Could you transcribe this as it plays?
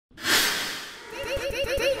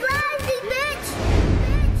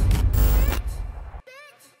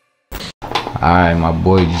Alright, my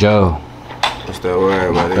boy Joe. What's that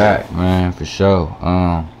word, buddy? Back, man, for sure.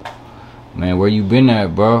 Man, where you been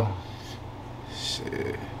at, bro?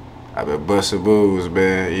 Shit, I been busting booze,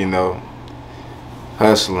 man. You know,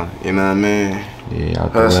 hustling. You know what I mean? Yeah,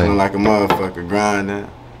 hustling like a motherfucker, grinding.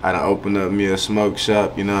 I done opened up me a smoke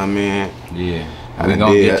shop. You know what I mean? Yeah, we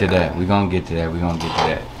gonna get to that. We gonna get to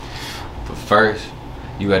that. But first,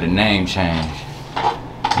 you had a name change.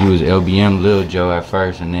 You was LBM Lil Joe at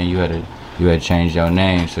first, and then you had changed your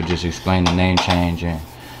name. So just explain the name change and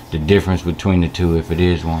the difference between the two, if it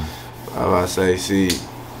is one. I say, see,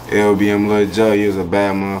 LBM Lil Joe, he was a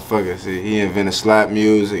bad motherfucker. See, he invented slap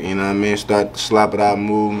music. You know what I mean? Start the slap it out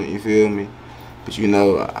movement. You feel me? But you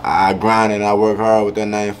know, I grind and I work hard with that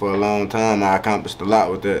name for a long time. I accomplished a lot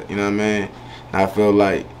with that. You know what I mean? And I feel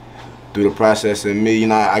like through the process of me, you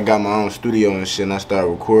know, I got my own studio and shit, and I started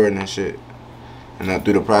recording and shit. And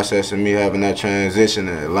through the process of me having that transition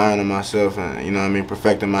and learning myself and, you know what I mean,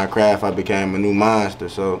 perfecting my craft, I became a new monster.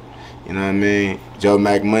 So, you know what I mean,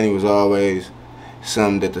 JoeMac money was always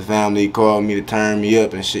something that the family called me to turn me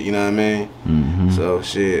up and shit, you know what I mean? So,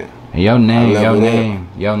 shit. And your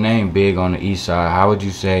name big on the east side. How would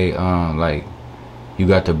you say, like, you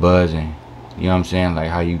got the buzz and, you know what I'm saying, like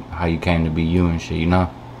how you came to be you and shit, you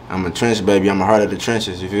know? I'm a trench baby, I'm a heart of the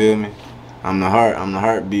trenches, you feel me? I'm the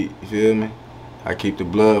heartbeat, you feel me? I keep the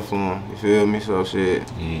blood flowing, you feel me? So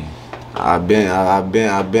shit. Yeah. I've been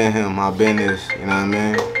him, I've been this, you know what I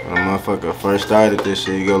mean? When a motherfucker first started this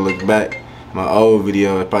shit, you go look back, my old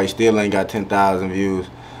video, it probably still ain't got 10,000 views,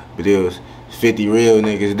 but it was 50 real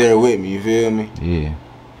niggas there with me, you feel me? Yeah.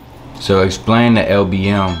 So explain the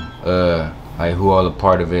LBM, like who all a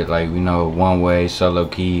part of it, like we know OneWay,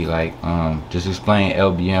 Solowke, like just explain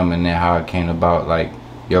LBM and then how it came about, like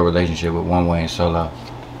your relationship with OneWay and Solo.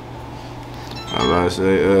 I about to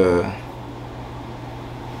say,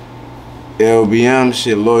 LBM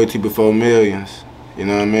shit, loyalty before millions, you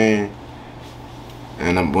know what I mean?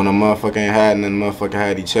 And when a motherfucker ain't had nothing, motherfucker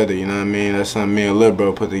had each other, you know what I mean? That's something me and Lil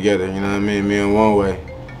Bro put together, you know what I mean? Me and OneWay,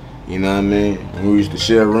 you know what I mean? We used to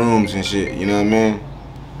share rooms and shit, you know what I mean?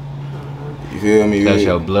 You feel me? That's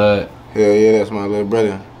your blood? Hell yeah, that's my little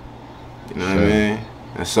brother, you know what I mean?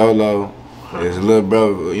 And Solo is Lil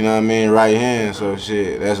Bro, you know what I mean? Right hand, so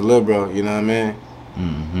shit, that's Lil Bro, you know what I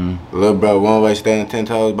mean? Lil Bro, OneWay standing 10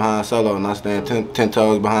 toes behind Solo, and I stand 10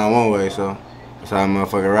 toes behind OneWay, so that's how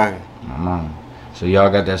motherfucker rockin'. So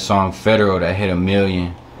y'all got that song Federal that hit 1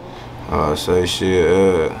 million. Oh, say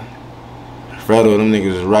shit, Federal, them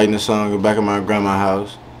niggas was writing the song in the back of my grandma's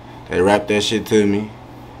house. They rapped that shit to me.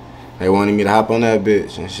 They wanted me to hop on that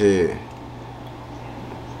bitch and shit.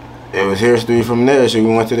 It was history from there. Shit, we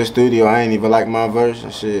went to the studio. I ain't even like my verse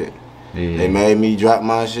and shit. Yeah. They made me drop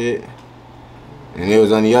my shit. And it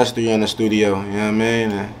was only us three in the studio, you know what I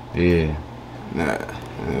mean? And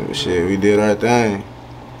yeah. Shit, we did our thing.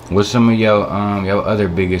 What's some of your other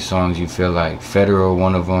biggest songs you feel like? Federal,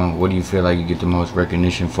 one of them. What do you feel like you get the most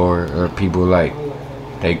recognition for? Or people like,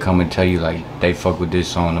 they come and tell you like they fuck with this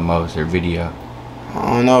song the most, their video?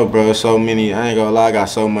 I don't know, bro. So many. I ain't gonna lie. I got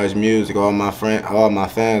so much music. All my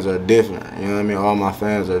fans are different. You know what I mean? All my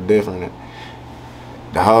fans are different.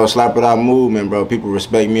 The whole Slap It Out movement, bro. People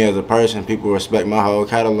respect me as a person. People respect my whole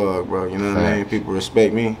catalog, bro. You know what I mean? People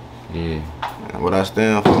respect me. Yeah. And what I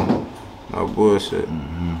stand for. No bullshit.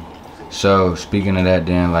 So speaking of that,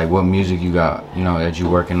 then, like, what music you got? You know that you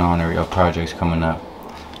working on or your projects coming up?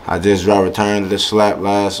 I just dropped Return to the Slap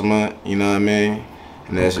last month. You know what I mean?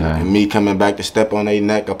 And that's me coming back to step on their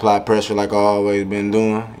neck, apply pressure like I always been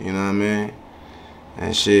doing, you know what I mean?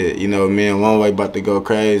 And shit, you know, me and OneWay about to go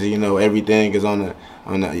crazy. You know, everything is on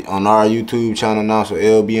our YouTube channel now, so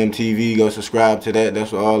LBM TV, go subscribe to that.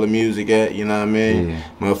 That's where all the music at, you know what I mean? Yeah.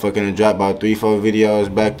 Motherfucking drop about 3-4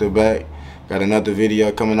 videos back to back. Got another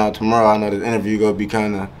video coming out tomorrow. I know this interview gonna be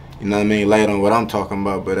kinda, you know what I mean, late on what I'm talking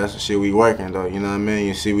about, but that's the shit we working though, you know what I mean?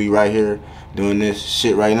 You see we right here doing this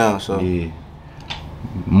shit right now, so. Yeah.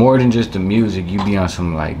 More than just the music, you be on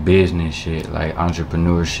some like business shit, like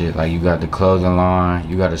entrepreneur shit. Like you got the clothing line,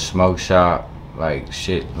 you got a smoke shop, like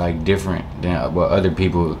shit like different than what other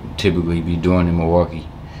people typically be doing in Milwaukee.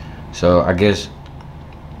 So I guess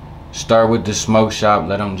start with the smoke shop,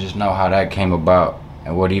 let them just know how that came about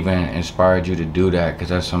and what even inspired you to do that, because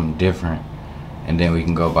that's something different. And then we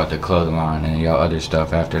can go about the clothing line and y'all other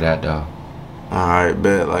stuff after that though. Alright,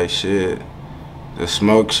 bet, like shit. The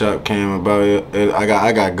smoke shop came about.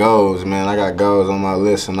 I got goals, man. I got goals on my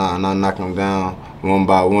list, and I knock them down one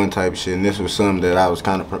by one type shit. And this was something that I was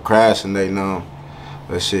kind of procrastinating on.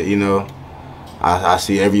 But shit, you know, I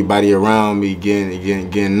see everybody around me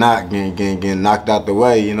getting knocked out the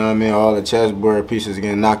way, you know what I mean? All the chessboard pieces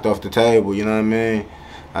getting knocked off the table, you know what I mean?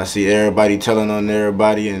 I see everybody telling on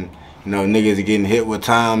everybody, and you know, niggas getting hit with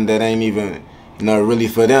time that ain't even, you know, really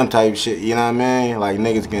for them type shit, you know what I mean? Like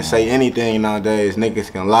niggas can say anything nowadays.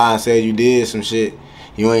 Niggas can lie and say you did some shit,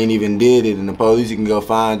 you ain't even did it, and the police can go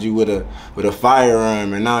find you with a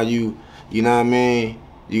firearm, and now you know what I mean?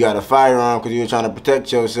 You got a firearm because you were trying to protect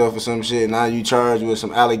yourself or some shit. Now you charged with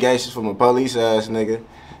some allegations from a police ass nigga,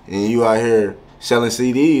 and you out here selling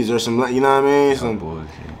CDs or some, you know what I mean? Some bullshit.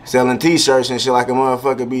 Selling T-shirts and shit like a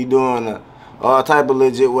motherfucker be doing. All type of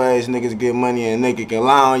legit ways niggas get money, and nigga can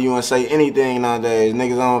lie on you and say anything nowadays.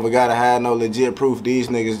 Niggas don't even gotta have no legit proof. These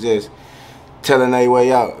niggas just telling their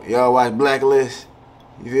way out. Y'all watch Blacklist?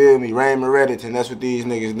 You feel me? Raymond Redditon, that's what these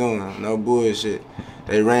niggas doing. No bullshit.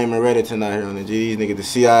 They Raymond Redditon out here on the G. These niggas the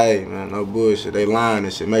CIA, man. No bullshit. They lying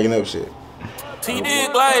and shit, making up shit. T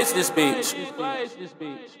did glaze this bitch.